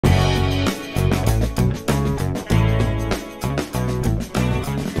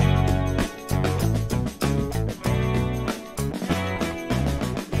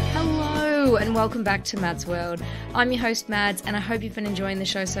welcome back to Mads World. I'm your host Mads, and I hope you've been enjoying the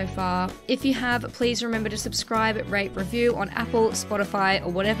show so far. If you have, please remember to subscribe, rate, review on Apple, Spotify, or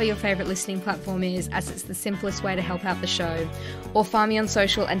whatever your favourite listening platform is, as it's the simplest way to help out the show. Or find me on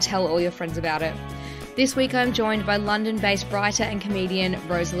social and tell all your friends about it. This week I'm joined by London-based writer and comedian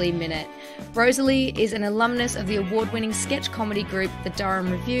Rosalie Minnitt. Rosalie is an alumnus of the award-winning sketch comedy group the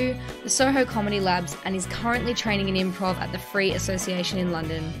Durham Revue, the Soho Comedy Labs, and is currently training in improv at the Free Association in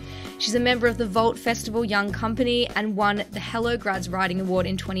London. She's a member of the Vault Festival Young Company and won the Helloooo Grads Writing Award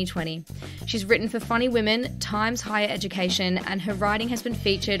in 2020. She's written for Funny Women, Times Higher Education, and her writing has been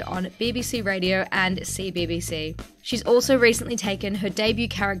featured on BBC Radio and CBBC. She's also recently taken her debut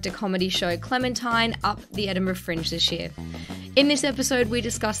character comedy show Clementine up the Edinburgh Fringe this year. In this episode, we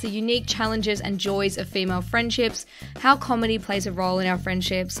discuss the unique challenges and joys of female friendships, how comedy plays a role in our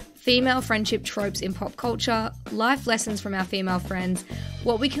friendships, female friendship tropes in pop culture, life lessons from our female friends,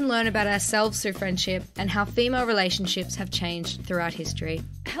 what we can learn about ourselves through friendship, and how female relationships have changed throughout history.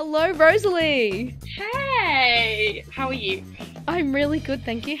 Hello, Rosalie! Hey! How are you? I'm really good,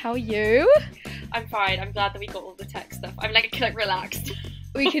 thank you. How are you? I'm fine. I'm glad that we got all the tech stuff. I'm like relaxed.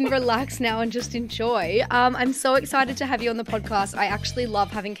 We can relax now and just enjoy. I'm so excited to have you on the podcast. I actually love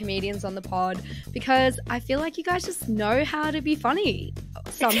having comedians on the pod because I feel like you guys just know how to be funny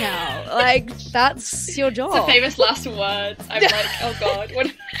somehow. Like, that's your job. It's the famous last words. I'm like, oh God.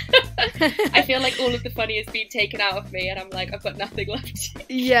 What? I feel like all of the funny has been taken out of me and I'm like, I've got nothing left.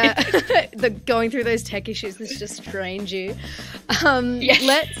 Yeah. Going through those tech issues has just drained you.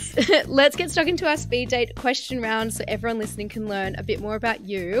 Let's get stuck into our speed date question round so everyone listening can learn a bit more about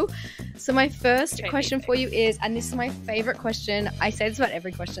you. So my first question for you is, and this is my favourite question, I say this about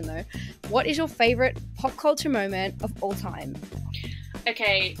every question though, what is your favourite pop culture moment of all time?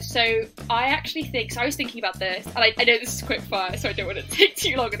 Okay, so I actually think, so I was thinking about this, and I know this is quick fire, so I don't want to take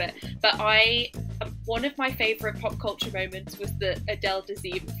too long on it, but one of my favourite pop culture moments was the Adele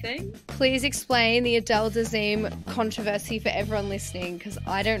Dazeem thing. Please explain the Adele Dazeem controversy for everyone listening, because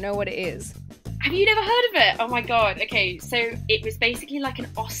I don't know what it is. Have you never heard of it? Oh my God. Okay, so it was basically like an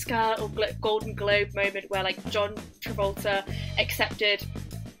Oscar or Golden Globe moment where like John Travolta accepted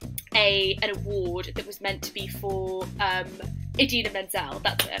an award that was meant to be for Idina Menzel,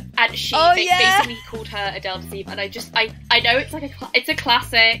 that's it. And she basically called her Adele Dazeem, and I know it's like it's a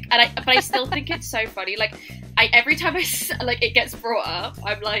classic, and but I still think it's so funny. Like every time it gets brought up,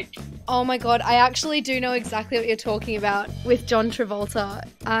 I'm like, oh my God, I actually do know exactly what you're talking about with John Travolta.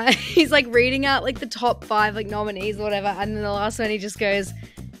 He's like reading out like the top 5 like nominees or whatever, and then the last one he just goes,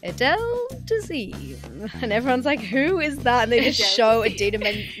 Adele Dazeem, and everyone's like, who is that? And they just show Idina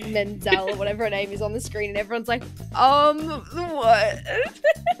Menzel or whatever her name is on the screen, and everyone's like, what?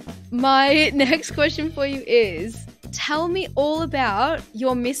 My next question for you is, tell me all about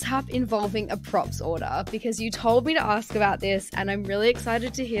your mishap involving a props order, because you told me to ask about this and I'm really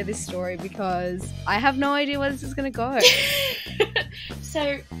excited to hear this story because I have no idea where this is going to go.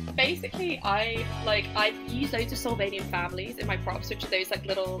 So basically I use loads of Solvanian families in my props, which are those like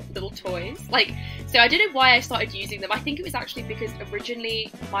little toys. So I don't know why I started using them. I think it was actually because originally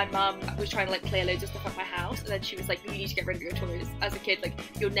my mum was trying to like clear loads of stuff at my house, and then she was like, you need to get rid of your toys as a kid, like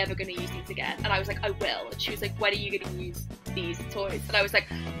you're never going to use these again. And I was like, I will. And she was like, when are you going to use these toys? And I was like,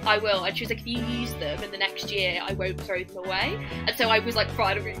 I will. And she was like, if you use them in the next year, I won't throw them away. And so I was like,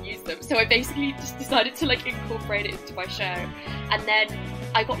 fine, I'm going to use them. So I basically just decided to like incorporate it into my show, and then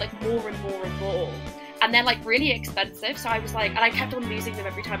I got like more and more and more, and they're like really expensive. So I was like, and I kept on losing them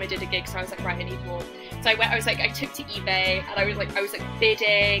every time I did a gig, so I was like, right, I need more. So I took to eBay, and I was like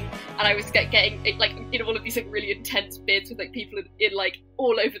bidding, and I was getting like in all of these like really intense bids with like people in like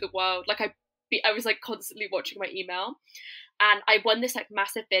all over the world. Like I was like constantly watching my email, and I won this like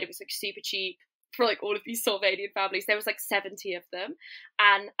massive bid. It was like super cheap for like all of these Solvanian families. There was like 70 of them,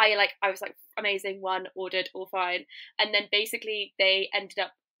 and I was like, amazing, one, ordered, all fine. And then basically they ended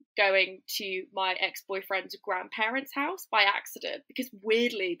up going to my ex-boyfriend's grandparents' house by accident, because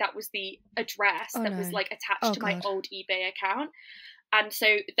weirdly that was the address was like attached to my old eBay account. And so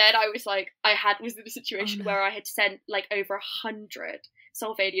then I was like, was in a situation where I had sent like over 100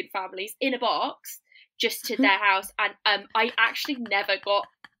 Solvanian families in a box just to their house, and I actually never got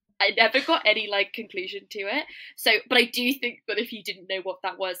any like conclusion to it. So, but I do think that if you didn't know what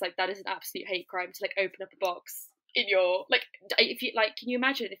that was, like that is an absolute hate crime to like open up a box in your, like, if you like, can you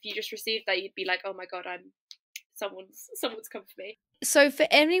imagine if you just received that, you'd be like, oh my God, someone's come for me. So for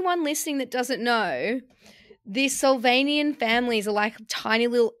anyone listening that doesn't know, these Solvanian families are like tiny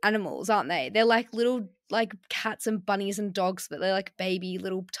little animals, aren't they? They're like little like cats and bunnies and dogs, but they're like baby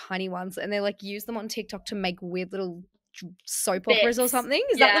little tiny ones, and they like use them on TikTok to make weird little soap operas or something.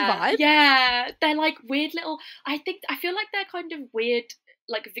 Is that the vibe? Yeah, they're like weird little. I feel like they're kind of weird,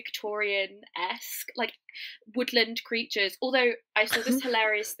 like Victorian-esque, like woodland creatures. Although I saw this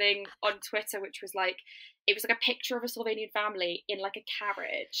hilarious thing on Twitter, which was like, it was like a picture of a Slovenian family in like a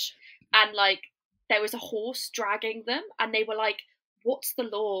carriage, and like there was a horse dragging them, and they were like, what's the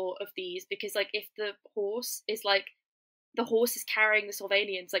law of these? Because like if the horse is carrying the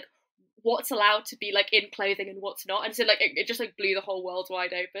Slovenians, like what's allowed to be like in clothing and what's not. And so like it just like blew the whole world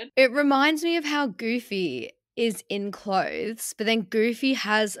wide open. It reminds me of how Goofy is in clothes, but then Goofy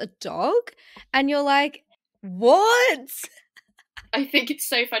has a dog, and you're like, what? I think it's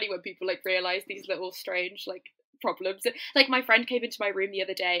so funny when people like realize these little strange like problems. Like my friend came into my room the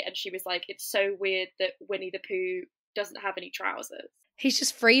other day and she was like, it's so weird that Winnie the Pooh doesn't have any trousers. He's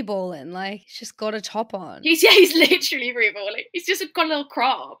just free balling, like he's just got a top on. He's literally free balling. He's just got a little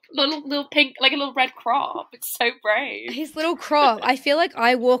crop, little pink, like a little red crop. It's so brave. His little crop. I feel like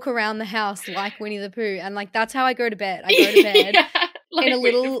I walk around the house like Winnie the Pooh, and like that's how I go to bed. I go to bed like in a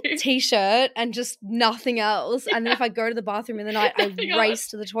little t-shirt and just nothing else. And then if I go to the bathroom in the night, I race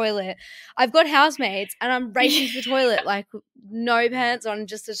to the toilet. I've got housemates, and I'm racing to the toilet like no pants on,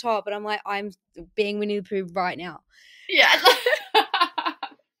 just a top. And I'm like, I'm being Winnie the Pooh right now. Yeah.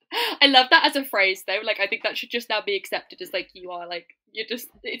 I love that as a phrase though. Like I think that should just now be accepted as like you are like you're just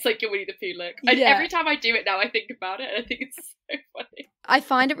it's like your Winnie the Pooh look. And every time I do it now I think about it and I think it's so funny. I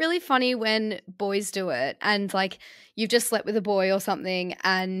find it really funny when boys do it and like you've just slept with a boy or something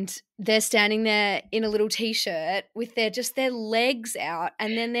and they're standing there in a little t-shirt with their legs out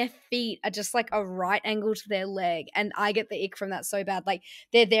and then their feet are just like a right angle to their leg, and I get the ick from that so bad. Like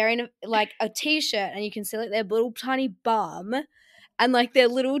they're there in a t-shirt and you can see like their little tiny bum and like their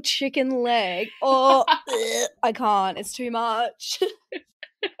little chicken leg. Oh, I can't. It's too much.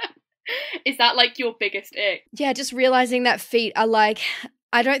 Is that like your biggest ick? Yeah, just realizing that feet are like,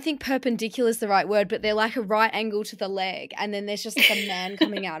 I don't think perpendicular is the right word, but they're like a right angle to the leg. And then there's just like a man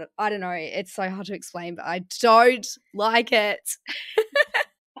coming out. I don't know. It's so hard to explain, but I don't like it.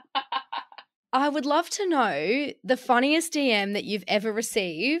 I would love to know the funniest DM that you've ever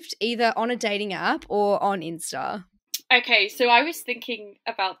received, either on a dating app or on Insta. Okay, so I was thinking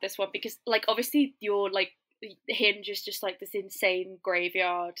about this one because, like, obviously your, like, Hinge is just, like, this insane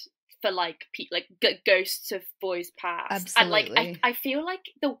graveyard for, like, ghosts of boys past. Absolutely. And, like, I feel like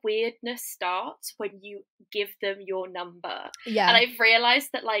the weirdness starts when you give them your number. Yeah. And I've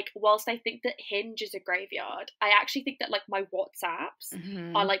realised that, like, whilst I think that Hinge is a graveyard, I actually think that, like, my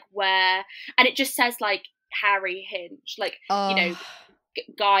WhatsApps are, like, where... And it just says, like, Harry Hinge. Like, you know...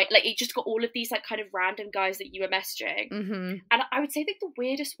 guy, like it just got all of these like kind of random guys that you were messaging, and I would say that the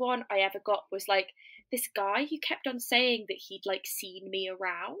weirdest one I ever got was like this guy who kept on saying that he'd like seen me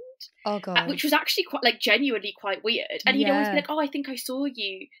around. Oh god. Which was actually quite like genuinely quite weird, and he'd always be like, oh, I think I saw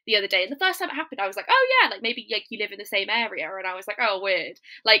you the other day, and the first time it happened I was like, oh yeah, like maybe like you live in the same area, and I was like, oh weird,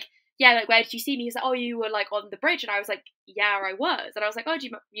 like yeah, like where did you see me? He's like, oh, you were like on the bridge, and I was like, yeah, I was, and I was like, oh, do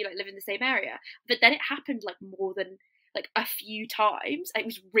you like live in the same area? But then it happened like more than like a few times. It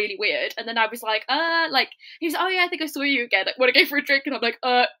was really weird. And then I was like, he was like, oh yeah, I think I saw you again. Like, want to go for a drink? And I'm like,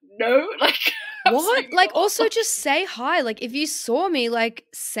 no. Like, what? Like, also just say hi. Like, if you saw me, like,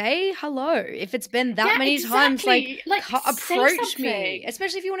 say hello. If it's been that many times, like approach me.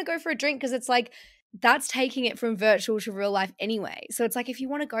 Especially if you want to go for a drink, because it's like, that's taking it from virtual to real life anyway. So it's like, if you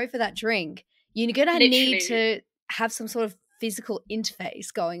want to go for that drink, you're going to need to have some sort of physical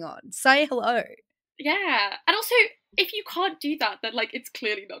interface going on. Say hello. Yeah. And also, if you can't do that, then like it's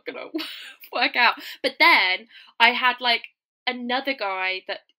clearly not gonna work out. But then I had like another guy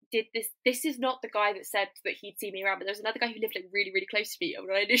that did this. This is not the guy that said that he'd see me around, but there was another guy who lived like really, really close to me. And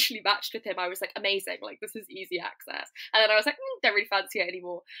when I initially matched with him, I was like, amazing, like this is easy access. And then I was like, don't really fancy it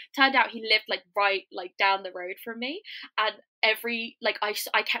anymore. Turned out he lived like right like down the road from me, and every like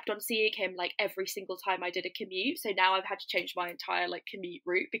I kept on seeing him like every single time I did a commute. So now I've had to change my entire like commute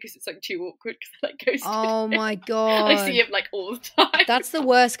route because it's like too awkward because I like ghosted oh him. My god. I see him like all the time. That's the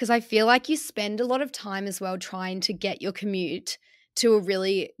worst, because I feel like you spend a lot of time as well trying to get your commute to a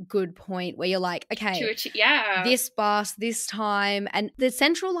really good point where you're like, okay, this bus, this time, and the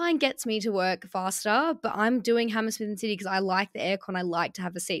central line gets me to work faster, but I'm doing Hammersmith and City because I like the aircon, I like to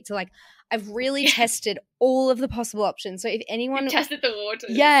have a seat. So like I've really tested all of the possible options. So if anyone tested the waters,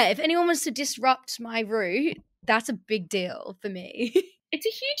 if anyone wants to disrupt my route, that's a big deal for me. It's a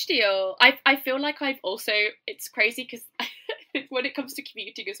huge deal. I feel like I've also, it's crazy because when it comes to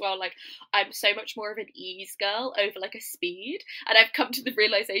commuting as well, like I'm so much more of an ease girl over like a speed, and I've come to the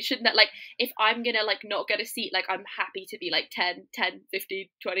realization that like if I'm gonna like not get a seat, like I'm happy to be like 10, 15,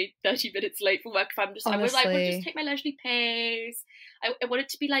 20, 30 minutes late for work if I'm just Honestly. I would just take my leisurely pace. I want it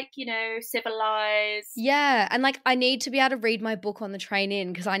to be like, you know, civilized. Yeah, and like I need to be able to read my book on the train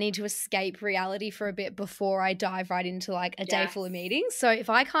in because I need to escape reality for a bit before I dive right into like a day full of meetings. So if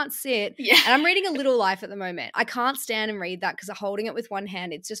I can't sit, and I'm reading A Little Life at the moment, I can't stand and read that because I'm holding it with one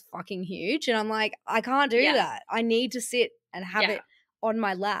hand. It's just fucking huge, and I'm like, I can't do that. I need to sit and have it on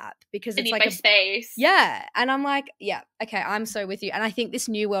my lap because it's like a space. Yeah, and I'm like, yeah, okay, I'm so with you, and I think this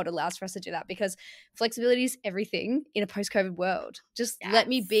new world allows for us to do that because flexibility is everything in a post-COVID world. Just let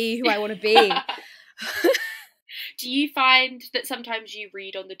me be who I want to be. Do you find that sometimes you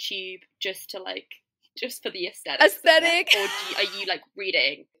read on the tube just for the aesthetic? Or are you like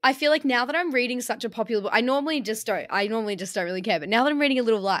reading? I feel like now that I'm reading such a popular book, I normally just don't really care. But now that I'm reading A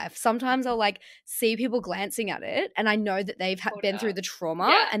Little Life, sometimes I'll like see people glancing at it and I know that they've been through the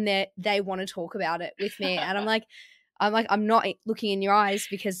trauma and they want to talk about it with me. And I'm not looking in your eyes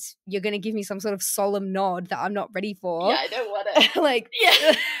because you're going to give me some sort of solemn nod that I'm not ready for. Yeah, I don't want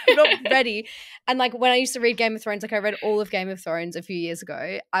it. I'm not ready. And like when I used to read Game of Thrones, like I read all of Game of Thrones a few years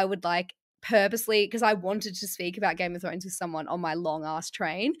ago, I would like purposely, because I wanted to speak about Game of Thrones with someone on my long ass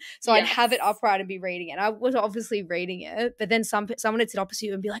train, so I'd have it upright and be reading it. I was obviously reading it, but then someone would sit opposite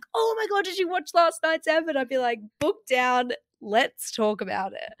you and be like, "Oh my god, did you watch last night's episode?" I'd be like, "Book down, let's talk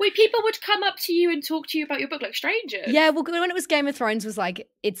about it." Wait, people would come up to you and talk to you about your book like strangers? Yeah, well, when it was Game of Thrones was like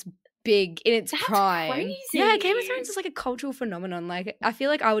it's big in its prime. Crazy. Yeah, Game of Thrones is like a cultural phenomenon. Like I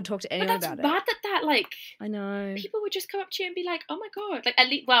feel like I would talk to anyone about it. But that's bad that like I know people would just come up to you and be like, "Oh my god!" Like at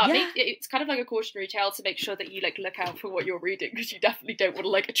least, it's kind of like a cautionary tale to make sure that you like look out for what you're reading because you definitely don't want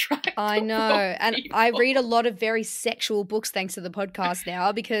to like attract. I know, and I read a lot of very sexual books thanks to the podcast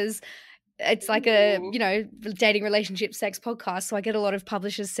now because it's like a, you know, dating, relationship, sex podcast. So I get a lot of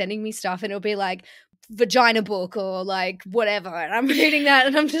publishers sending me stuff and it'll be like vagina book or like whatever. And I'm reading that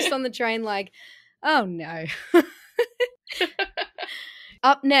and I'm just on the train like, oh no.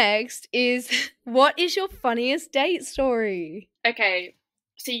 Up next is, what is your funniest date story? Okay,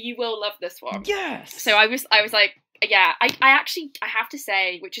 so you will love this one. Yes. So I was like, yeah, I actually have to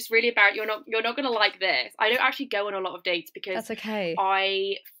say, which is really embarrassing. You're not gonna like this. I don't actually go on a lot of dates because that's okay.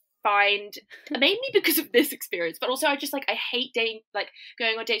 I find, mainly because of this experience, but also I hate dating, like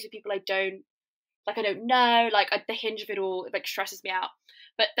going on dates with people I don't know, like the hinge of it all like stresses me out.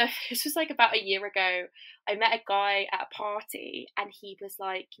 But this was like about a year ago. I met a guy at a party and he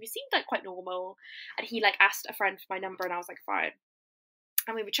seemed like quite normal, and he like asked a friend for my number and I was like, fine.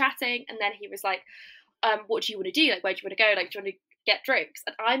 And we were chatting and then he was like, what do you want to do? Like, where do you want to go? Like, do you want to get drinks?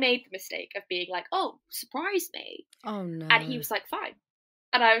 And I made the mistake of being like, oh, surprise me. Oh no. And he was like, fine.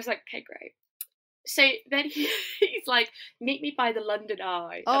 And I was like, okay, great. So then he's like, meet me by the London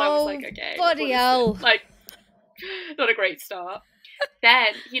Eye. And I was like, okay. Bloody hell. Like, not a great start. Then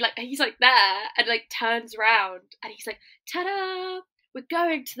he's like there and like turns around and he's like, ta-da, we're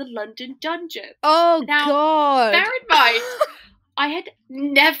going to the London Dungeon. Oh, now, God. Bear in mind, I had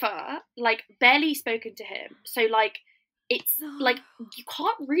never, like, barely spoken to him. So, like, it's, like, you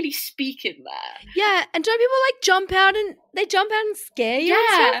can't really speak in there. Yeah, and don't people, like, jump out and scare you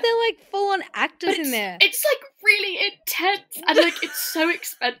and stuff? They're, like, full-on actors in there. It's, like, really intense, and, like, it's so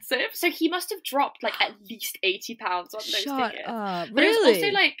expensive. So he must have dropped, like, at least £80 on those tickets. Shut up. But really? it was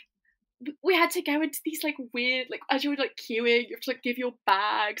also, like, we had to go into these like weird, like as you were like queuing, you have to like give your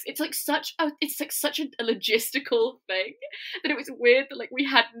bags. It's like such a logistical thing that it was weird that like we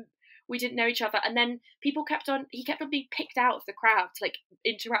didn't know each other. And then he kept on being picked out of the crowd to like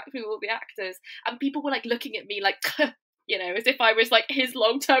interact with all the actors, and people were like looking at me like you know, as if I was like his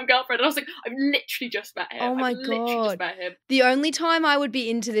long-term girlfriend. And I was like, I've literally just met him. Oh my God. The only time I would be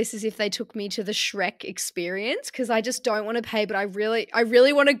into this is if they took me to the Shrek experience, because I just don't want to pay, but I really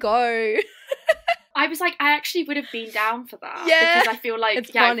want to go. I was like, I actually would have been down for that. Yeah. Because I feel like,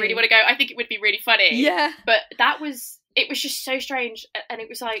 it's funny. I really want to go. I think it would be really funny. Yeah. But it was just so strange, and it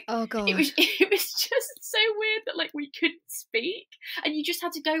was like, oh God, it was just so weird that like we couldn't speak, and you just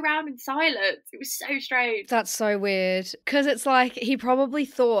had to go around in silence. It was so strange. That's so weird, because it's like he probably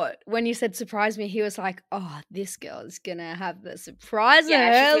thought when you said surprise me, he was like, oh, this girl's gonna have the surprise of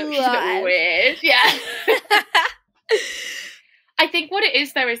her she's a bit weird. Yeah. I think what it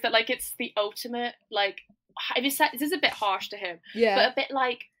is though is that like it's the ultimate like, this is a bit harsh to him, but a bit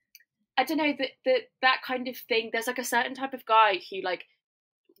like, I don't know, that kind of thing. There's like a certain type of guy who like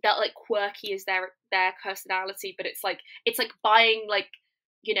that like quirky is their personality, but it's like buying like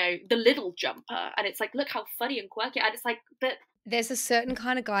you know, the little jumper, and it's like, look how funny and quirky, and it's like, but there's a certain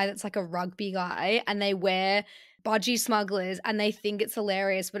kind of guy that's like a rugby guy and they wear budgie smugglers and they think it's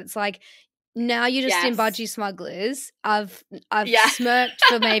hilarious, but it's like, now you're just in budgie smugglers. I've smirked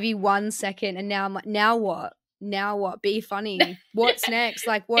for maybe 1 second and now I'm like, now what? Now what? Be funny. What's next?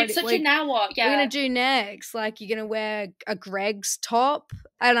 Like, what? It's such a now what? Yeah. We're going to do next. Like, you're going to wear a Greg's top,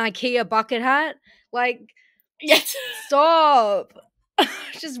 an IKEA bucket hat. Like, yes. Stop.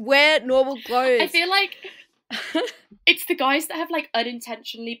 Just wear normal clothes. I feel like it's the guys that have like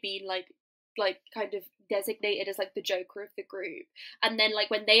unintentionally been like kind of designated as like the joker of the group, and then like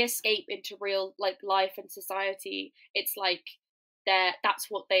when they escape into real like life and society, it's like that's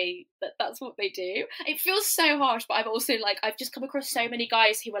what they do. It feels so harsh, but I've just come across so many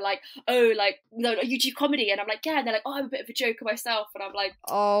guys who are like, oh, like, no, you do comedy, and I'm like, yeah, and they're like, oh, I'm a bit of a joker myself, and I'm like,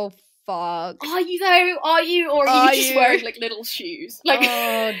 oh fuck, are you though? Are you, or are you just wearing like little shoes? Like,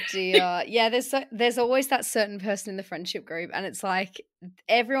 oh dear. Yeah, there's always that certain person in the friendship group, and it's like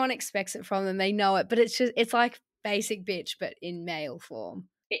everyone expects it from them, they know it, but it's like basic bitch but in male form.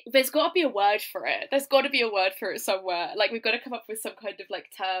 There's got to be a word for it. There's got to be a word for it somewhere. Like, we've got to come up with some kind of like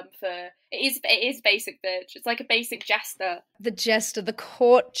term for it. Is basic bitch. It's like a basic jester. The jester, the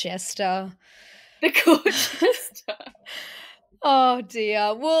court jester. The court jester. Oh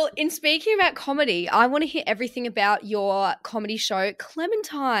dear. Well, in speaking about comedy, I want to hear everything about your comedy show,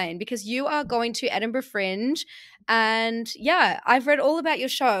 Clementine, because you are going to Edinburgh Fringe. And yeah, I've read all about your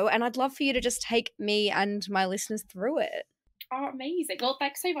show and I'd love for you to just take me and my listeners through it. Oh, amazing. Well,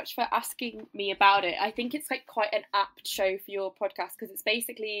 thanks so much for asking me about it. I think it's like quite an apt show for your podcast because it's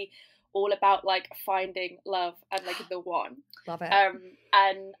basically all about like finding love and like the one. Love it.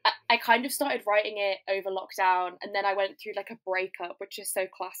 And I kind of started writing it over lockdown, and then I went through like a breakup, which is so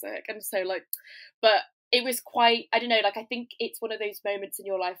classic, and so like, but it was quite, I don't know, like I think it's one of those moments in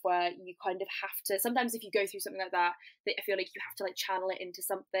your life where you kind of have to, sometimes if you go through something like that, I feel like you have to like channel it into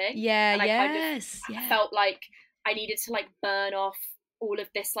something. Yeah, and I felt like I needed to like burn off all of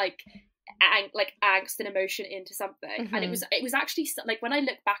this like angst and emotion into something. Mm-hmm. And it was actually like when I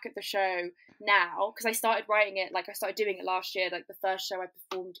look back at the show now, because I started writing it, like I started doing it last year, like the first show I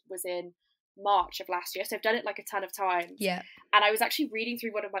performed was in March of last year, so I've done it like a ton of times. Yeah. And I was actually reading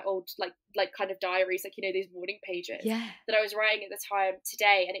through one of my old like kind of diaries, like, you know, those morning pages that I was writing at the time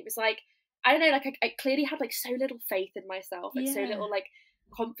today, and it was like, I don't know, like I clearly had like so little faith in myself and so little like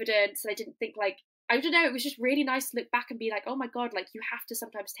confidence, and I didn't think like, I don't know, it was just really nice to look back and be like, oh my god, like you have to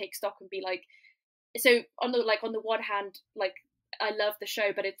sometimes take stock and be like, so on the one hand, like I love the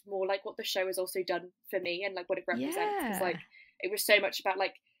show, but it's more like what the show has also done for me and like what it represents. Because like it was so much about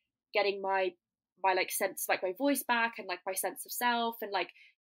like getting my like sense, like my voice back, and like my sense of self, and like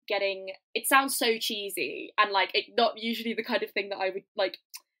getting, it sounds so cheesy and like it not usually the kind of thing that I would like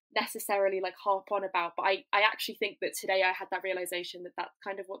necessarily like harp on about, but I actually think that today I had that realization that that's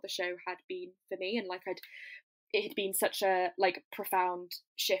kind of what the show had been for me, and like it had been such a like profound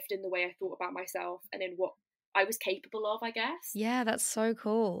shift in the way I thought about myself and in what I was capable of, I guess. Yeah, that's so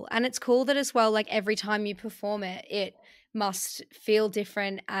cool. And it's cool that as well, like every time you perform it must feel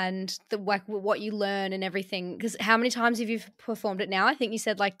different, and the like what you learn and everything. Because how many times have you performed it now? I think you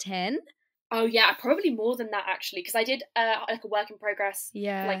said like 10. Oh yeah, probably more than that actually, because I did like a work in progress for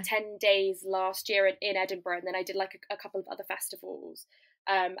like 10 days last year in Edinburgh, and then I did like a couple of other festivals,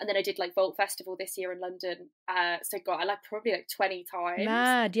 and then I did like Vault Festival this year in London, so I like probably like 20 times.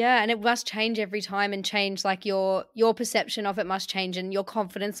 Mad, yeah. And it must change every time, and change like your perception of it must change, and your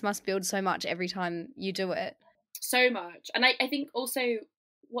confidence must build so much every time you do it. So much. And I think also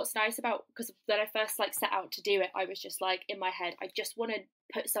what's nice about, because when I first like set out to do it, I was just like in my head, I just want to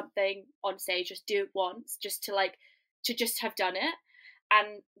put something on stage, just do it once, just to just have done it.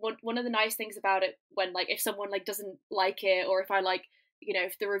 And one of the nice things about it, when like if someone like doesn't like it, or if I like, you know,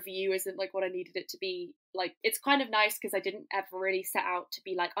 if the review isn't like what I needed it to be, like it's kind of nice, because I didn't ever really set out to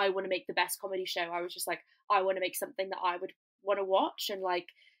be like, I want to make the best comedy show. I was just like, I want to make something that I would want to watch, and like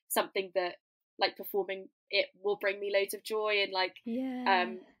something that like performing it will bring me loads of joy, and like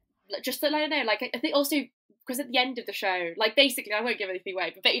just that, I don't know, like I think also because at the end of the show, like basically I won't give anything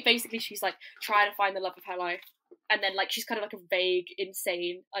away, but basically she's like trying to find the love of her life, and then like she's kind of like a vague,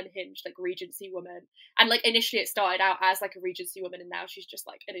 insane, unhinged like Regency woman, and like initially it started out as like a Regency woman, and now she's just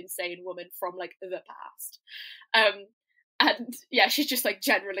like an insane woman from like the past, and yeah, she's just like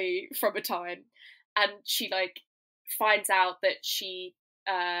generally from a time, and she like finds out that she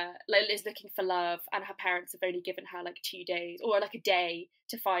is looking for love, and her parents have only given her like 2 days or like a day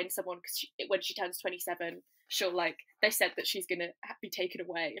to find someone, because when she turns 27 she'll like, they said that she's gonna be taken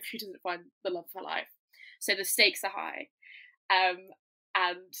away if she doesn't find the love of her life, so the stakes are high,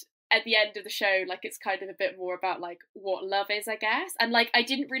 and at the end of the show, like, it's kind of a bit more about like what love is, I guess. And like, I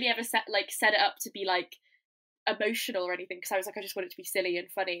didn't really ever set it up to be like emotional or anything, because I was like, I just want it to be silly and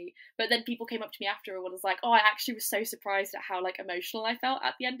funny. But then people came up to me after and was like, oh, I actually was so surprised at how like emotional I felt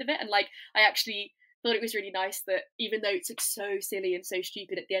at the end of it, and like I actually thought it was really nice that even though it's like so silly and so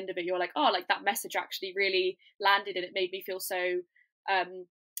stupid, at the end of it you're like, oh, like that message actually really landed and it made me feel so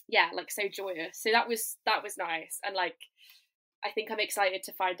like so joyous. So that was nice. And like, I think I'm excited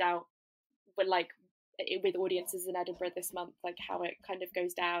to find out when like with audiences in Edinburgh this month, like how it kind of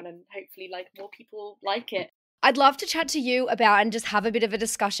goes down, and hopefully like more people like it. I'd love to chat to you about and just have a bit of a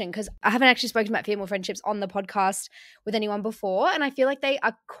discussion, because I haven't actually spoken about female friendships on the podcast with anyone before, and I feel like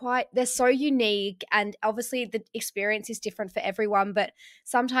they're so unique, and obviously the experience is different for everyone, but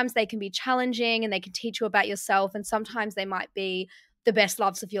sometimes they can be challenging and they can teach you about yourself, and sometimes they might be the best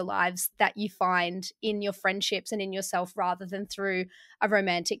loves of your lives that you find in your friendships and in yourself rather than through a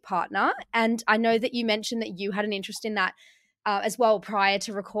romantic partner. And I know that you mentioned that you had an interest in that as well prior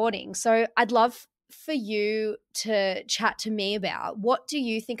to recording. So I'd love for you to chat to me about, what do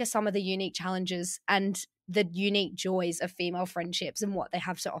you think are some of the unique challenges and the unique joys of female friendships and what they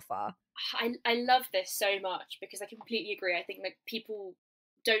have to offer? I love this so much because I completely agree. I think like people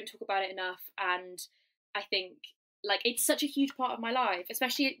don't talk about it enough, and I think like it's such a huge part of my life,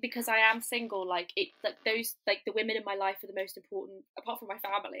 especially because I am single. Like it, like those, like the women in my life are the most important, apart from my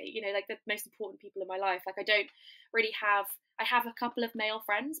family, you know, like the most important people in my life. Like I don't really I have a couple of male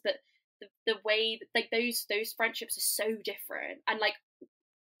friends, but the way that, like those friendships are so different, and like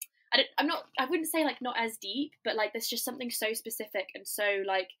I wouldn't say like not as deep, but like there's just something so specific and so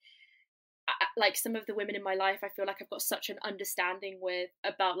like some of the women in my life I feel like I've got such an understanding with,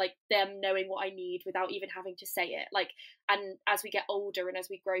 about like them knowing what I need without even having to say it. Like, and as we get older and as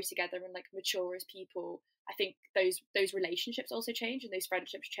we grow together and like mature as people, I think those relationships also change and those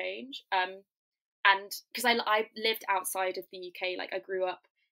friendships change. And because I lived outside of the UK, like I grew up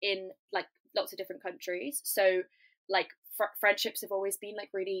in like lots of different countries, so like friendships have always been like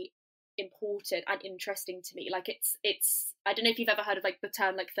really important and interesting to me. Like it's I don't know if you've ever heard of like the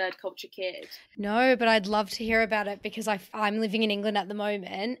term like third culture kid. No, but I'd love to hear about it, because I'm living in England at the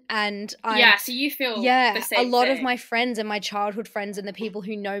moment, and so you feel the same a lot thing. of my friends and my childhood friends and the people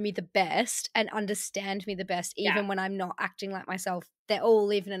who know me the best and understand me the best, even when I'm not acting like myself, they all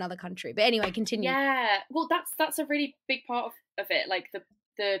live in another country. But anyway, continue. Yeah, well that's a really big part of it. Like the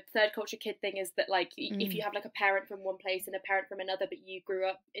third culture kid thing is that like if you have like a parent from one place and a parent from another, but you grew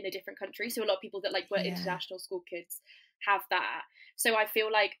up in a different country, so a lot of people that like were international school kids have that. So I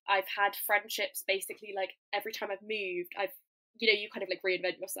feel like I've had friendships basically like every time I've moved, you kind of like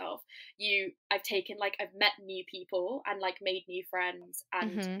reinvent yourself. I've met new people and like made new friends,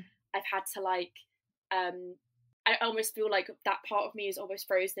 and I've had to like I almost feel like that part of me is almost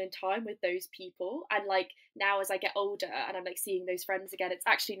frozen in time with those people. And like now as I get older and I'm like seeing those friends again, it's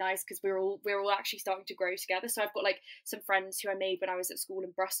actually nice because we're all actually starting to grow together. So I've got like some friends who I made when I was at school in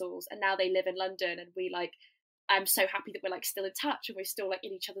Brussels, and now they live in London, and I'm so happy that we're like still in touch and we're still like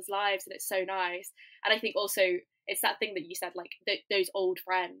in each other's lives, and it's so nice. And I think also it's that thing that you said, like those old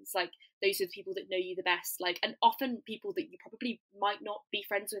friends, like those are the people that know you the best, like, and often people that you probably might not be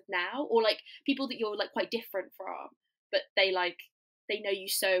friends with now, or like people that you're like quite different from, but they know you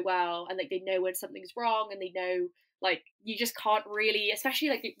so well, and like they know when something's wrong, and they know like you just can't really, especially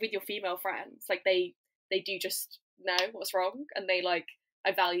like with your female friends, like they do just know what's wrong, and they like,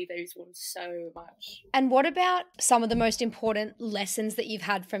 I value those ones so much. And what about some of the most important lessons that you've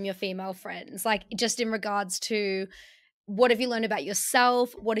had from your female friends? Like just in regards to, what have you learned about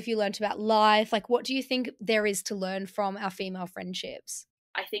yourself? What have you learned about life? Like what do you think there is to learn from our female friendships?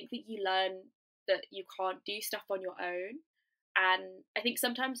 I think that you learn that you can't do stuff on your own. And I think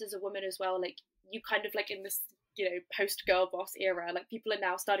sometimes as a woman as well, like you kind of like in this, post girl boss era, like people are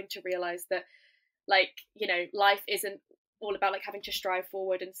now starting to realize that like, life isn't all about like having to strive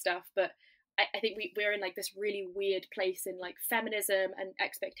forward and stuff, but I think we're in like this really weird place in like feminism and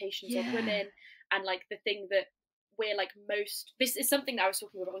expectations of women, and like the thing that we're like this is something that I was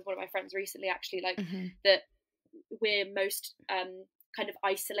talking about with one of my friends recently actually, like that we're most kind of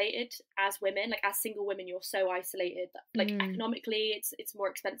isolated as women, like as single women you're so isolated, like economically it's more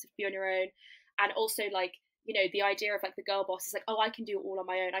expensive to be on your own, and also like the idea of like the girl boss is like, oh, I can do it all on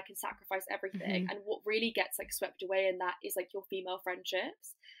my own, I can sacrifice everything. And what really gets like swept away in that is like your female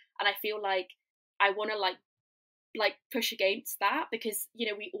friendships. And I feel like I want to like push against that, because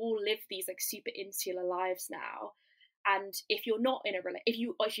we all live these like super insular lives now, And if you're not in a if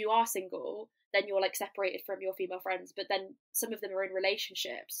you are single, then you're like separated from your female friends. But then some of them are in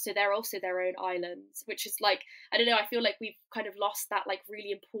relationships, so they're also their own islands, which is like, I don't know, I feel like we've kind of lost that like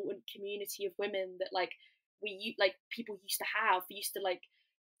really important community of women that like people used to have. We used to like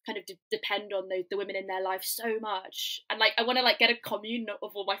kind of depend on the women in their life so much, and like I want to like get a commune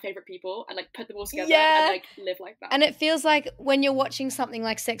of all my favorite people and like put them all together and like live like that. And it feels like when you're watching something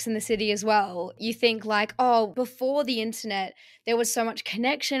like Sex and the City as well, you think like, oh, before the internet there was so much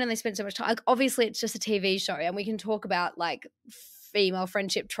connection and they spent so much time. Like, obviously it's just a TV show, and we can talk about like female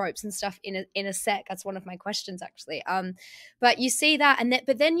friendship tropes and stuff in a sec. That's one of my questions actually. But you see that,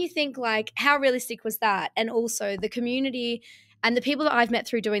 but then you think like, how realistic was that? And also the community and the people that I've met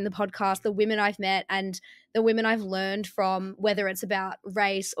through doing the podcast, the women I've met and the women I've learned from, whether it's about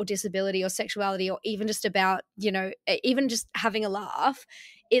race or disability or sexuality or even just about, you know, even just having a laugh,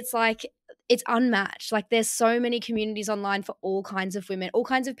 it's like, it's unmatched. Like, there's so many communities online for all kinds of women, all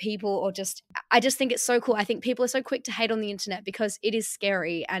kinds of people, or just, I just think it's so cool. I think people are so quick to hate on the internet because it is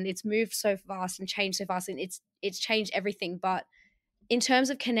scary and it's moved so fast and changed so fast, and it's changed everything. But in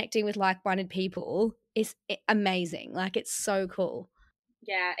terms of connecting with like-minded people, it's amazing. Like, it's so cool.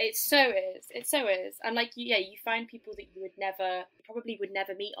 Yeah, it so is. And like, you find people that you probably would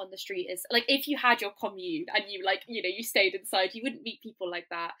never meet on the street. Is like, if you had your commune and you like, you know, you stayed inside, you wouldn't meet people like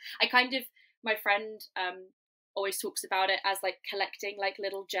that. My friend always talks about it as like collecting like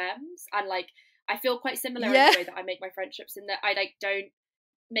little gems, and like I feel quite similar in the way that I make my friendships, in that I like don't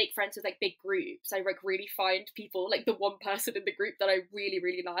make friends with like big groups. I like really find people, like the one person in the group that I really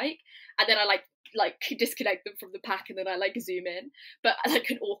really like, and then I like disconnect them from the pack, and then I like zoom in, but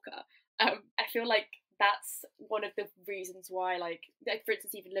like an orca. I feel like that's one of the reasons why like for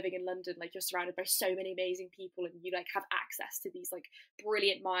instance, even living in London, like you're surrounded by so many amazing people and you like have access to these like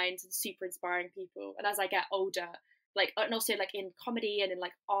brilliant minds and super inspiring people. And as I get older, like, and also like in comedy and in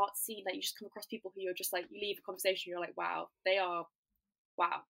like art scene, like you just come across people who you're just like, you leave a conversation, you're like, wow,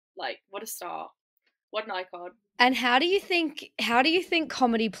 like what a star, what an icon. And how do you think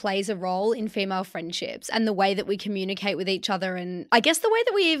comedy plays a role in female friendships and the way that we communicate with each other, and I guess the way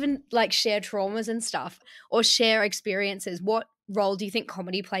that we even like share traumas and stuff or share experiences? What role do you think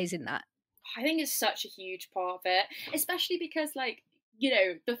comedy plays in that? I think it's such a huge part of it, especially because like, you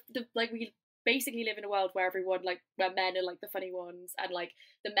know, the like we basically live in a world where where men are like the funny ones, and like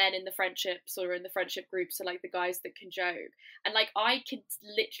the men in the friendships or in the friendship groups are like the guys that can joke. And like I could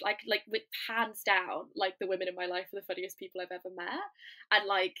literally like with hands down, like the women in my life are the funniest people I've ever met. And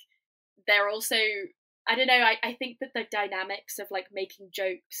like they're also, I don't know, I think that the dynamics of like making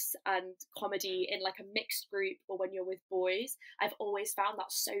jokes and comedy in like a mixed group or when you're with boys, I've always found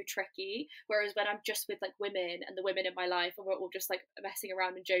that so tricky. Whereas when I'm just with like women and the women in my life and we're all just like messing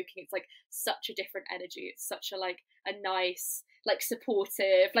around and joking, it's like such a different energy. It's such a nice, like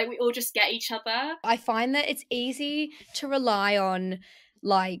supportive, like we all just get each other. I find that it's easy to rely on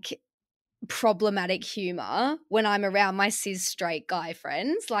like problematic humor when I'm around my cis straight guy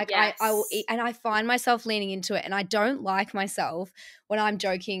friends. Like yes. I will eat, and I find myself leaning into it, and I don't like myself when I'm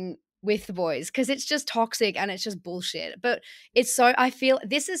joking with the boys because it's just toxic and it's just bullshit. But it's so, I feel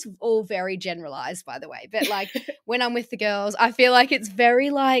this is all very generalized, by the way, but like when I'm with the girls, I feel like it's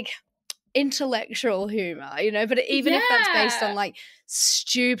very like intellectual humor, you know, but even if that's based on like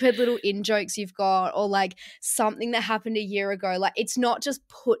stupid little in jokes you've got or like something that happened a year ago, like it's not just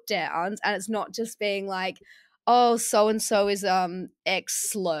put downs, and it's not just being like, oh, so and so is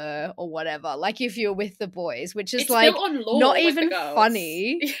X slur or whatever, like if you're with the boys, which is it's like built on lore not with even the girls.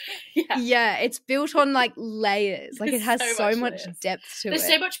 funny. yeah, it's built on like layers, like it has so much depth to There's it.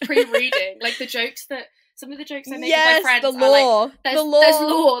 so much pre-reading, like the jokes that some of the jokes I make yes, with my friends the lore. are like, there's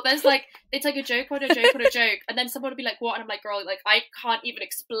lore. There's like, it's like a joke on a joke on a joke, and then someone will be like, "What?" And I'm like, "Girl, like I can't even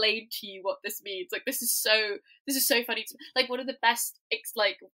explain to you what this means. Like this is so funny." Like one of the best,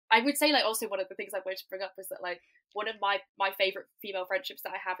 like I would say, like also one of the things I wanted to bring up is that like one of my favorite female friendships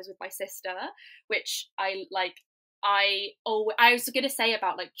that I have is with my sister, which I like. I was going to say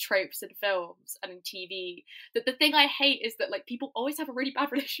about like tropes in films and in TV, that the thing I hate is that like people always have a really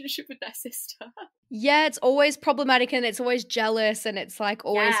bad relationship with their sister. Yeah, it's always problematic and it's always jealous and it's like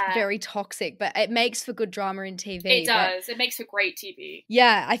always very toxic, but it makes for good drama in TV. It does. It makes for great TV.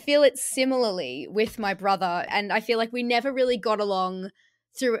 Yeah, I feel it similarly with my brother, and I feel like we never really got along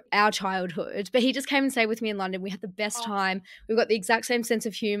through our childhood, but he just came and stayed with me in London. We had the best time. We've got the exact same sense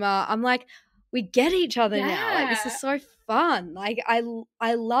of humor. I'm like, we get each other now. Like this is so fun. Like I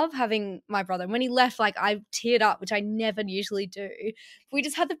love having my brother. And when he left, like I teared up, which I never usually do. We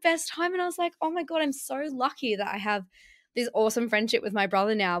just had the best time, and I was like, oh my God, I'm so lucky that I have this awesome friendship with my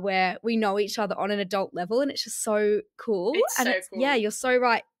brother now where we know each other on an adult level, and it's just so cool. It's and so it's, cool. yeah, you're so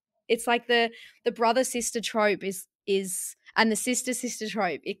right. It's like the brother sister trope is and the sister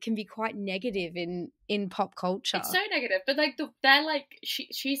trope, it can be quite negative in pop culture. It's so negative, but like they're like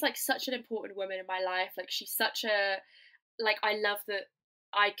she's like such an important woman in my life. Like she's such a, like, I love that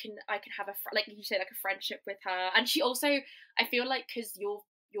I can have like you say, like a friendship with her. And she also, I feel like, because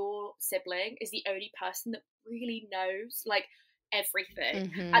your sibling is the only person that really knows like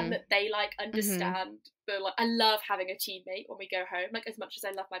everything, and that they like understand the, like, I love having a teammate when we go home, like as much as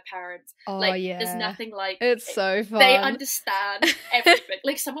I love my parents. Oh, like yeah, there's nothing like it's so fun. They understand everything.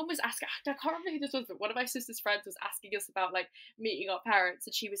 Like someone was asking, I can't remember who this was, but one of my sister's friends was asking us about like meeting our parents,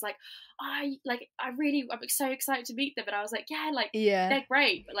 and she was like, I'm so excited to meet them. And I was like, yeah, they're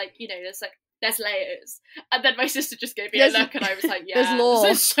great, but like, you know, there's layers. And then my sister just gave me a look, and I was like, yeah, there's lore.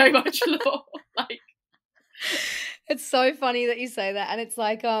 There's so much lore. Like, it's so funny that you say that. And it's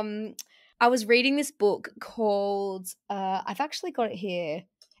like, I was reading this book called, I've actually got it here.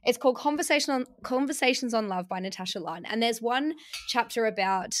 It's called Conversations on Love by Natasha Lunn. And there's one chapter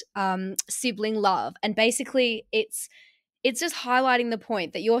about sibling love. And basically it's just highlighting the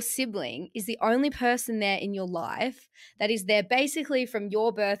point that your sibling is the only person there in your life that is there basically from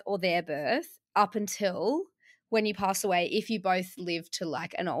your birth or their birth up until when you pass away, if you both live to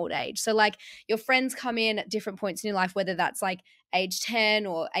like an old age. So like your friends come in at different points in your life, whether that's like age 10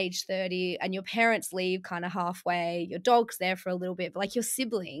 or age 30, and your parents leave kind of halfway, your dog's there for a little bit, but like your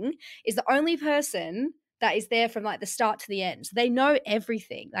sibling is the only person that is there from like the start to the end. So they know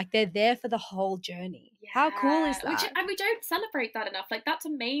everything. Like they're there for the whole journey. Yeah. How cool is that? And we don't celebrate that enough. Like that's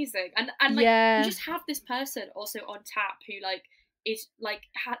amazing. And like you just have this person also on tap who like is like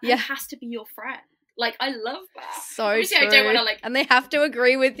has to be your friend. Like, I love that. So obviously, true. I don't want to, like... And they have to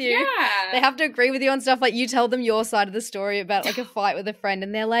agree with you. Yeah. They have to agree with you on stuff. Like, you tell them your side of the story about, like, a fight with a friend.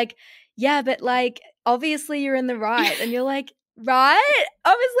 And they're like, yeah, but, like, obviously you're in the right. And you're like, right?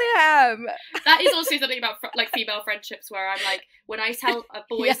 Obviously I am. That is also something about, like, female friendships where I'm like, when I tell a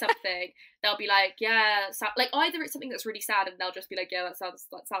boy something, they'll be like, yeah. So, like, either it's something that's really sad and they'll just be like, yeah, that sounds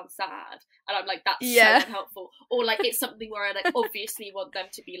sad. And I'm like, that's so unhelpful. Or, like, it's something where I, like, obviously want them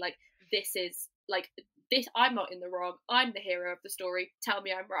to be like, this is... like this, I'm not in the wrong, I'm the hero of the story, tell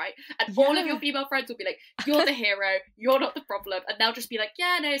me I'm right. And all of your female friends will be like, you're the hero, you're not the problem. And they'll just be like,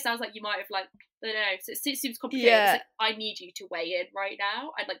 yeah, no, it sounds like you might have, like, I don't know, so it seems complicated. It's like, I need you to weigh in right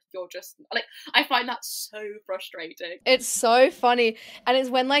now, and like you're just like, I find that so frustrating. It's so funny. And it's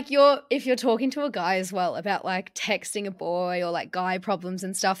when like if you're talking to a guy as well about like texting a boy or like guy problems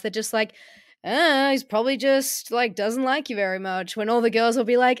and stuff, they're just like, he's probably just like doesn't like you very much, when all the girls will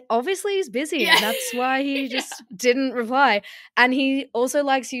be like, obviously he's busy and that's why he just didn't reply. And he also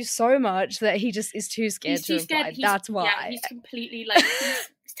likes you so much that he just is too scared to reply. That's why. Yeah, he's completely like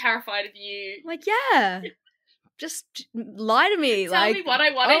he's terrified of you. Like, yeah, just lie to me. Tell me what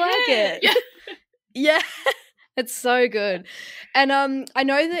I want to hear. It. Yeah. It's so good. And I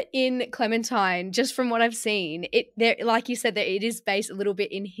know that in Clementine, just from what I've seen, there, like you said, that it is based a little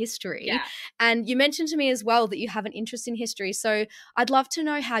bit in history. Yeah. And you mentioned to me as well that you have an interest in history. So I'd love to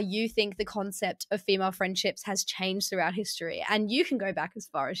know how you think the concept of female friendships has changed throughout history. And you can go back as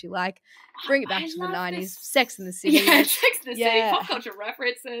far as you like. Bring it back to the 90s. Sex in the City. Yeah, Sex in the City. Pop culture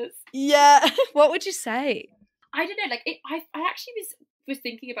references. Yeah. What would you say? I don't know. Like, I actually was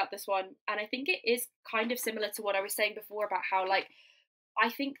thinking about this one, and I think it is kind of similar to what I was saying before about how, like, I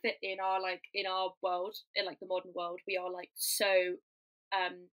think that in our world, in like the modern world, we are like so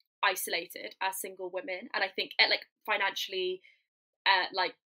isolated as single women, and I think like financially,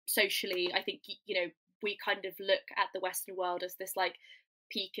 like socially, I think, you know, we kind of look at the Western world as this like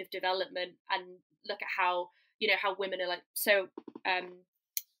peak of development, and look at how, you know, how women are like so kind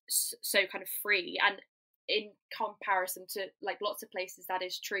of free, and in comparison to like lots of places that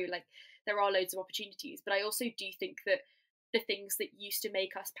is true. Like, there are loads of opportunities, but I also do think that the things that used to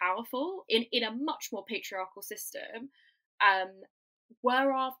make us powerful in a much more patriarchal system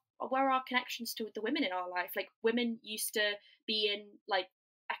were our connections to the women in our life. Like, women used to be in like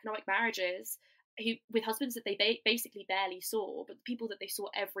economic marriages with husbands that they basically barely saw, but the people that they saw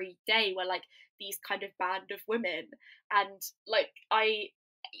every day were like these kind of band of women. And like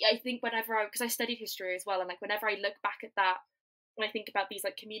I think because I studied history as well, and like whenever I look back at that, when I think about these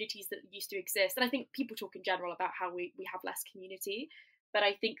like communities that used to exist, and I think people talk in general about how we have less community, but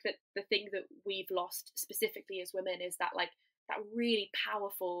I think that the thing that we've lost specifically as women is that like that really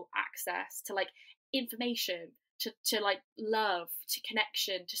powerful access to like information, to like love, to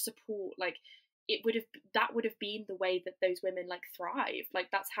connection, to support. Like, that would have been the way that those women like thrive. Like,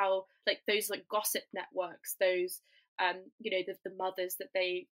 that's how, like, those like gossip networks, those you know, the mothers that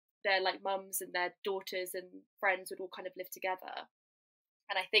their like mums and their daughters and friends would all kind of live together.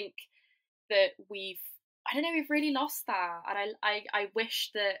 And I think that we've really lost that. And I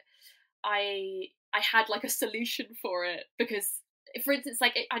wish that I had like a solution for it, because for instance,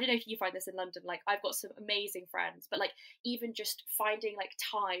 like, I don't know if you find this in London, like I've got some amazing friends, but like even just finding like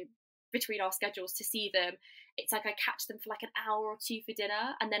time between our schedules to see them, it's like I catch them for like an hour or two for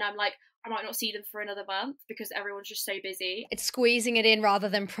dinner, and then I'm like, I might not see them for another month because everyone's just so busy. It's squeezing it in rather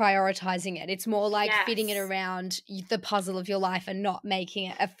than prioritizing it. It's more like fitting it around the puzzle of your life and not making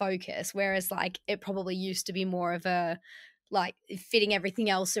it a focus, whereas like it probably used to be more of a like fitting everything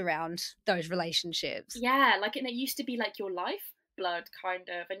else around those relationships. Yeah, like, and it used to be like your lifeblood kind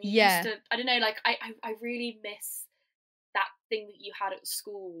of, and you used to, I don't know, like I really miss that thing that you had at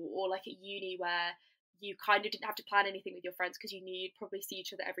school or like at uni where you kind of didn't have to plan anything with your friends because you knew you'd probably see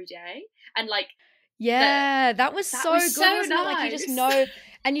each other every day, and like that was so good, so wasn't nice. it? Like you just know,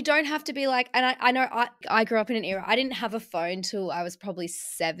 and you don't have to be like, and I know I grew up in an era, I didn't have a phone till I was probably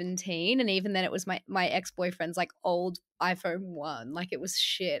 17, and even then it was my ex-boyfriend's like old iPhone 1, like it was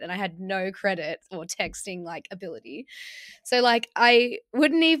shit, and I had no credit or texting like ability, so like I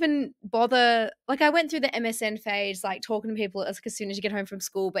wouldn't even bother, like I went through the MSN phase, like talking to people as soon as you get home from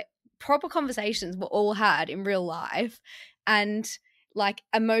school, but proper conversations were all had in real life, and like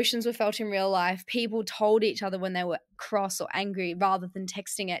emotions were felt in real life. People told each other when they were cross or angry rather than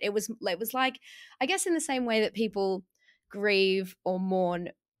texting it. It was like, I guess in the same way that people grieve or mourn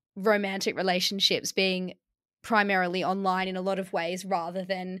romantic relationships being primarily online in a lot of ways rather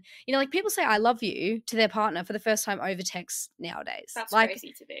than, you know, like people say I love you to their partner for the first time over text nowadays. That's like,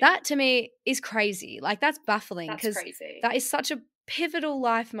 crazy to me. That to me is crazy. Like that's baffling, because crazy. That is such a pivotal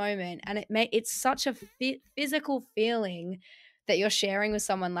life moment, and it's such a physical feeling that you're sharing with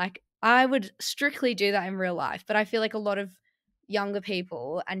someone. Like I would strictly do that in real life, but I feel like a lot of younger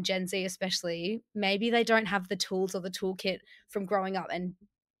people and Gen Z especially, maybe they don't have the tools or the toolkit from growing up, and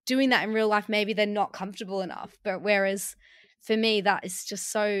doing that in real life, maybe they're not comfortable enough. But whereas for me, that is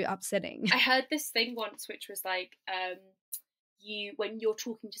just so upsetting. I heard this thing once which was like, when you're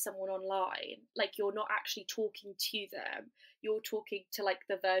talking to someone online, like you're not actually talking to them, you're talking to like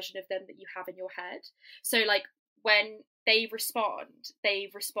the version of them that you have in your head. So like when they respond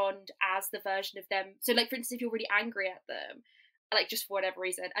as the version of them. So like for instance, if you're really angry at them, like just for whatever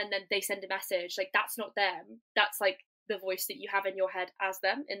reason, and then they send a message, like that's not them, that's like the voice that you have in your head as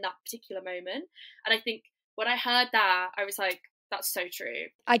them in that particular moment. And I think when I heard that, I was like, that's so true.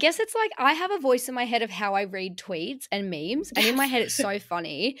 I guess it's like I have a voice in my head of how I read tweets and memes, and in my head it's so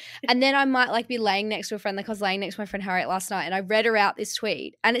funny. And then I might like be laying next to a friend, like I was laying next to my friend Harriet last night, and I read her out this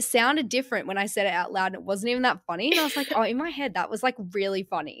tweet, and it sounded different when I said it out loud, and it wasn't even that funny. And I was like, oh, in my head that was like really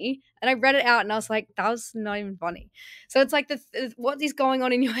funny. And I read it out, and I was like, that was not even funny. So it's like what is going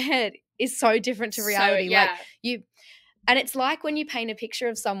on in your head is so different to reality. So, yeah. Like and it's like when you paint a picture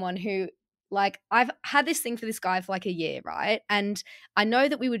of someone who, like, I've had this thing for this guy for like a year, right? And I know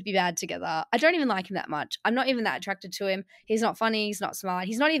that we would be bad together. I don't even like him that much. I'm not even that attracted to him. He's not funny. He's not smart.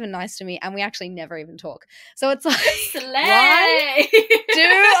 He's not even nice to me. And we actually never even talk. So it's like, why do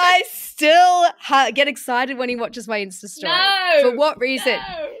I still get excited when he watches my Insta story? No, for what reason?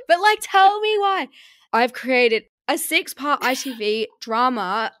 No. But like, tell me why. I've created a 6-part ITV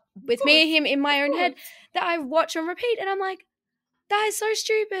drama with me and him in my own head that I watch and repeat. And I'm like, that is so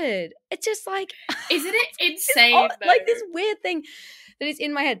stupid. It's just like, isn't it insane? Like this weird thing that is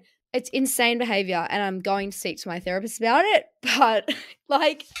in my head. It's insane behavior, and I'm going to speak to my therapist about it. But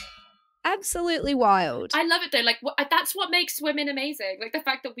like, absolutely wild. I love it though. Like that's what makes women amazing. Like the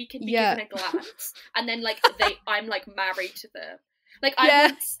fact that we can be given a glance, and then like I'm like married to them. Like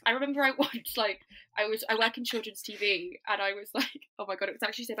I remember I once like I work in children's TV, and I was like, oh my god, it was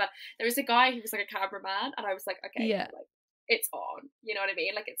actually so bad. There was a guy who was like a cameraman, and I was like, okay, like, it's on, you know what I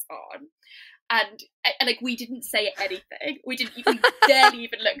mean? Like it's on. And like we didn't say anything. We barely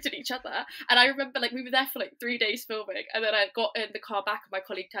even looked at each other. And I remember like we were there for like 3 days filming, and then I got in the car back and my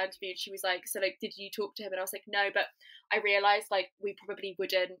colleague turned to me and she was like, so like did you talk to him? And I was like, no, but I realised like we probably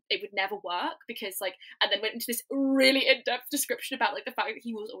wouldn't, it would never work, because like, and then went into this really in-depth description about like the fact that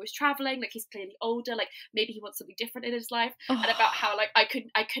he was always travelling, like he's clearly older, like maybe he wants something different in his life, and about how like I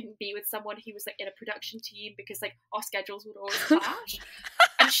couldn't be with someone who was like in a production team because like our schedules would always clash.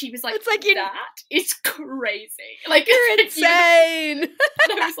 And she was like, it's like that is crazy. Like you're insane.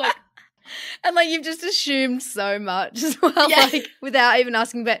 And I was like, and like you've just assumed so much as well, like without even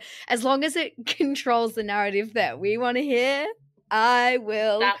asking. But as long as it controls the narrative that we want to hear, I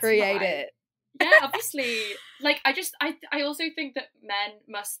will create it. Yeah, obviously. Like I also think that men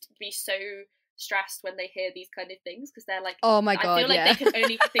must be so stressed when they hear these kind of things because they're like, oh my God, I feel like they can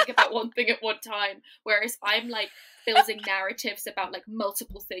only think about one thing at one time, whereas I'm like building narratives about like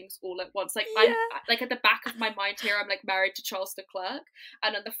multiple things all at once. Like I'm like at the back of my mind here, I'm like married to Charles Leclerc,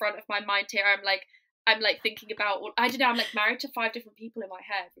 and at the front of my mind here, I'm like thinking about, I don't know, I'm like married to 5 different people in my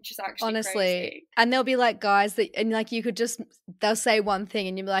head, which is actually honestly crazy. And there'll be like guys that, and like you could just, they'll say one thing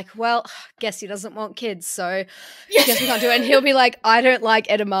and you'll be like, well, guess he doesn't want kids, so guess we can't do it. And he'll be like, I don't like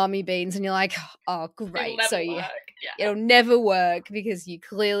edamame beans, and you're like, oh great, so yeah, it'll never work because you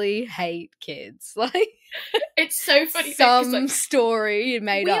clearly hate kids. Like it's so funny. Some like, story you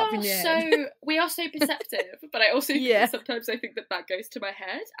made up in your head. We are so perceptive, but I also think that sometimes I think that goes to my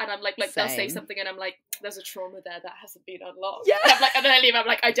head, and I'm like they'll say something, and I'm like, there's a trauma there that hasn't been unlocked. Yeah. And I'm like, and then I leave. I'm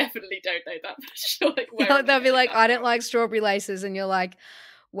like, I definitely don't know that for sure. Like, they'll be like, I don't like strawberry laces, and you're like,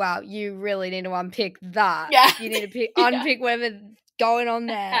 wow, you really need to unpick that. Yeah. You need to unpick whatever's going on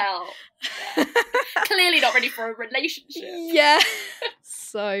there. Hell. Yeah. Clearly not ready for a relationship. Yeah.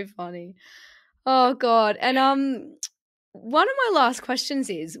 So funny. Oh God. And one of my last questions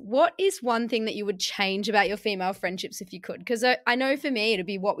is, what is one thing that you would change about your female friendships if you could? Because I know for me it'd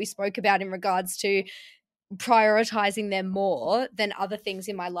be what we spoke about in regards to prioritizing them more than other things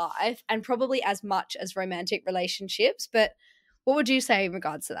in my life, and probably as much as romantic relationships. But what would you say in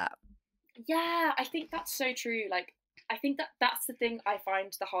regards to that? Yeah, I think that's so true. Like, I think that's the thing I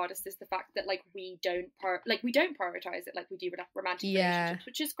find the hardest, is the fact that like we don't prioritize it like we do with romantic relationships,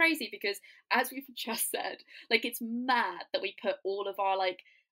 which is crazy because, as we've just said, like it's mad that we put all of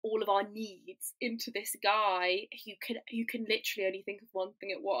our needs into this guy who can literally only think of one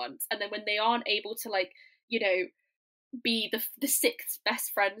thing at once, and then when they aren't able to, like, you know, be the 6th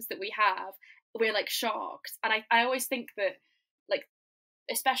best friends that we have, we're like shocked. And I always think that, like,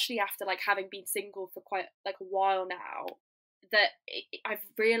 especially after like having been single for quite like a while now, that I've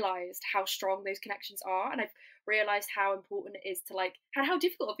realised how strong those connections are, and I've realised how important it is to like, and how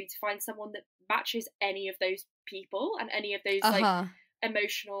difficult it would be to find someone that matches any of those people and any of those like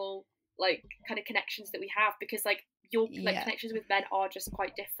emotional like kind of connections that we have, because like your like connections with men are just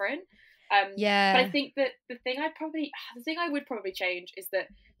quite different. But I think that the thing I would probably change is that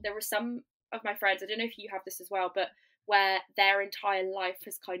there were some of my friends, I don't know if you have this as well, but where their entire life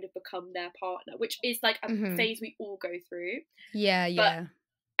has kind of become their partner, which is like a phase we all go through. But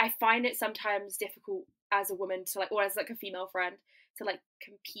I find it sometimes difficult as a woman to like, or as like a female friend, to like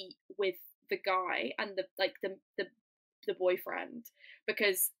compete with the guy and the boyfriend,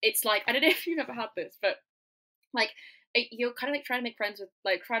 because it's like, I don't know if you've ever had this, but like you're kind of like trying to make friends with,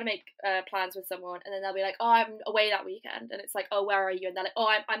 like trying to make plans with someone, and then they'll be like, oh, I'm away that weekend, and it's like, oh, where are you? And they're like, oh,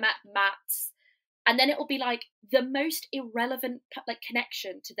 I'm at Matt's. And then it will be like the most irrelevant like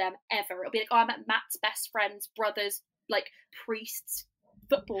connection to them ever. It'll be like, oh, I'm at Matt's best friend's brother's like priest's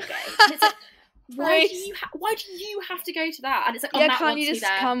football game. And it's like, why do you have to go to that? And it's like, oh, Matt can't wants you just me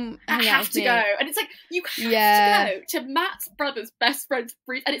there. come? I have to go. And it's like, you have to go to Matt's brother's best friend's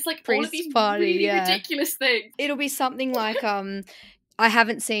priest, and it's like all of these really ridiculous things. It'll be something like I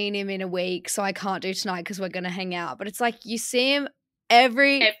haven't seen him in a week, so I can't do tonight because we're gonna hang out. But it's like you see him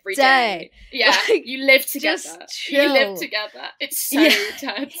every day. Yeah, like, you live together. Just chill. You live together. It's so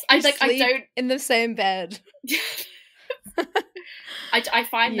intense. I don't in the same bed. I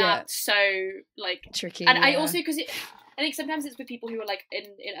find that so like tricky, and I also, because I think sometimes it's with people who are like in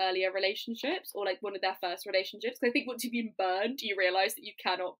earlier relationships, or like one of their first relationships. Because I think once you've been burned, you realise that you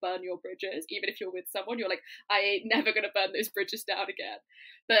cannot burn your bridges, even if you're with someone. You're like, I ain't never gonna burn those bridges down again.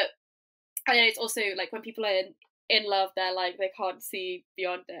 But I know it's also like when people are in love, they're like, they can't see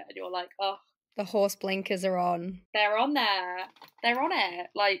beyond it, and you're like, oh, the horse blinkers are on. They're on there. They're on it.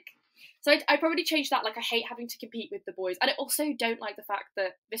 Like, so I probably change that. Like, I hate having to compete with the boys, and I also don't like the fact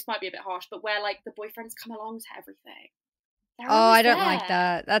that, this might be a bit harsh, but where like the boyfriends come along to everything. I don't like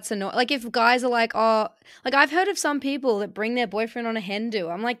that. That's annoying. Like, if guys are like, oh, like I've heard of some people that bring their boyfriend on a hen do.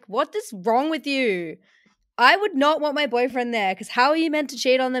 I'm like, what is wrong with you? I would not want my boyfriend there, because how are you meant to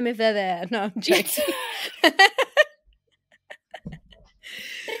cheat on them if they're there? No, I'm joking.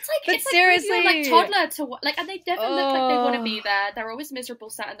 But seriously, like toddler to like, and they never look like they want to be there. They're always miserable,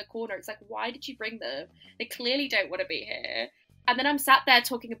 sat in the corner. It's like, why did you bring them? They clearly don't want to be here. And then I'm sat there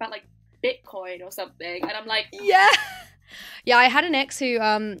talking about like Bitcoin or something, and I'm like, yeah. I had an ex who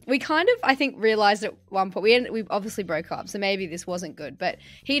we kind of, I think, realised at one point, we obviously broke up, so maybe this wasn't good, but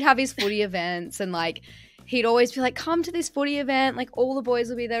he'd have his footy events, and like he'd always be like, come to this footy event, like all the boys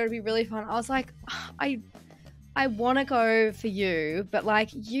will be there, it'll be really fun. I was like, I want to go for you, but like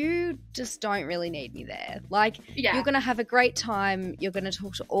you just don't really need me there. Like you're going to have a great time. You're going to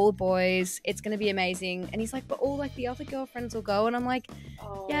talk to all the boys. It's going to be amazing. And he's like, but all like the other girlfriends will go. And I'm like,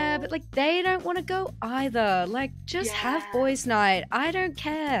 yeah, but like they don't want to go either. Like just have boys night. I don't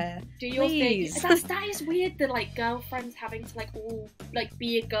care. Do your thing. That is weird. The like girlfriends having to like all like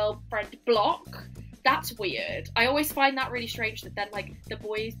be a girlfriend block. That's weird. I always find that really strange that then like the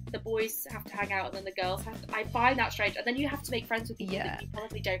boys have to hang out and then the girls have to, I find that strange. And then you have to make friends with people that you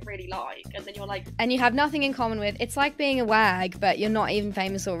probably don't really like, and then you're like, and you have nothing in common with. It's like being a wag, but you're not even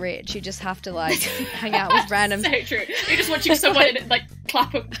famous or rich. You just have to like hang out with random. So true. You're just watching someone in like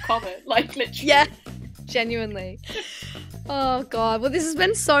Clapham Common, like literally. Yeah, genuinely. Oh God, well this has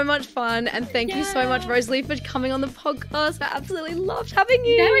been so much fun, and thank you so much, Rosalie, for coming on the podcast. I absolutely loved having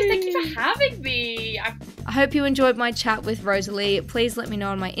you. No, thank you for having me. I hope you enjoyed my chat with Rosalie. Please let me know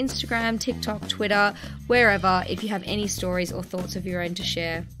on my Instagram, TikTok, Twitter, wherever, if you have any stories or thoughts of your own to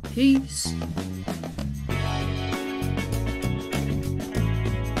share. Peace.